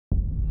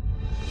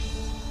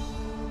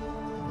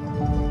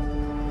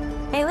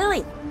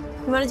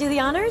You want to do the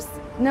honors?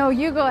 No,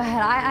 you go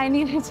ahead. I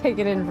need to take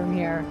it in from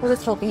here. I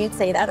was hoping you'd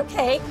say that,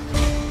 okay?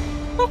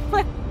 Oh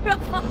my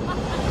God.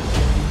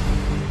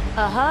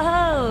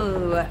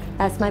 Oh,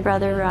 that's my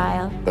brother,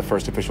 Ráil. The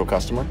first official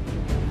customer?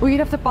 Well, you'd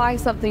have to buy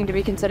something to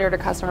be considered a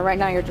customer. Right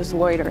now, you're just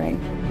loitering.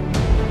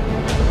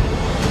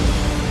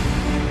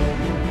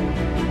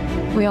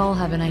 We all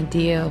have an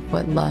idea of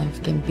what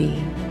love can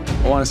be.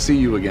 I want to see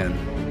you again.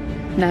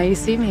 Now you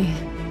see me.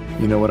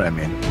 You know what I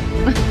mean.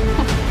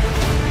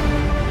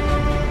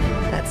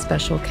 That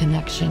special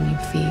connection you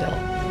feel.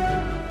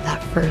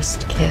 That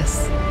first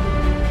kiss.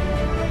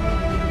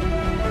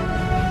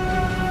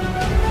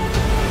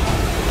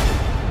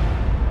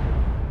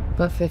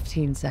 But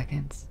 15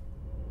 seconds.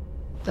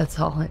 That's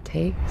all it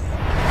takes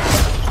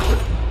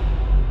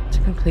to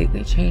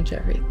completely change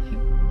everything.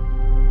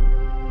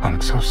 I'm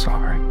so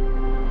sorry.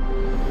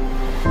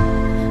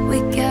 We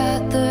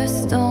gather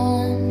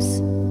storms,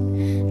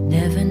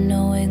 never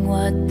knowing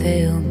what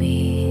they'll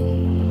mean.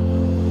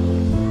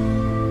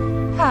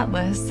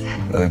 Atlas.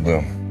 Lilly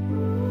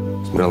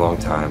Blume. It's been a long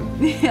time.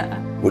 Yeah.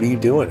 What are you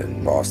doing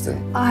in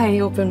Boston? I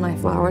opened my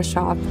flower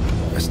shop.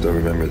 I still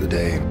remember the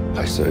day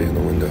I saw you in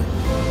the window.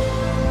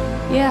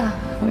 Yeah,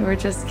 we were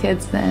just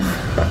kids then.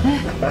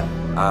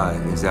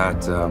 Is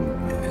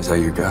that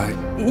your guy?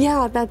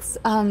 Yeah, that's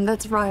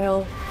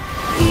Ráil.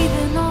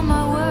 Even on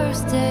my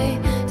worst day,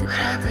 did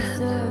I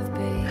deserve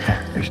being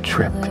You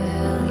tripped.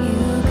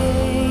 you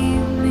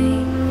gave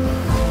me?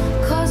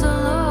 'Cause I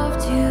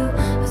loved you.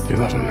 You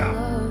love him now.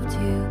 Loved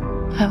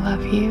you. I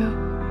love you.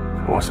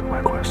 It wasn't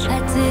my question. I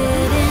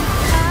didn't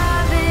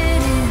have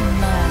it in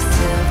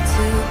myself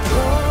to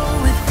go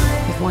with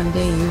If one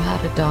day you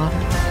had a daughter,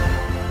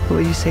 What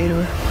would you say to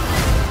her?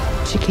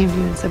 She came to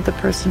you and said the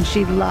person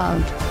she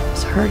loved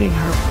was hurting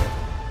her.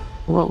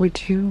 What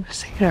would you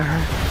say to her?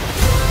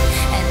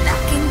 and I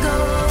can go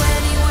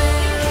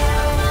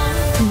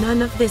anywhere.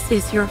 None of this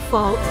is your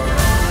fault.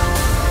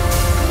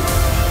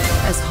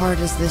 as hard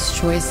as this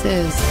choice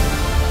is,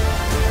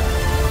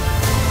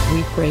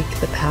 we break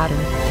the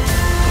pattern.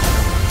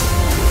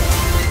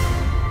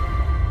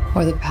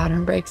 Or the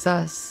pattern breaks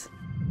us.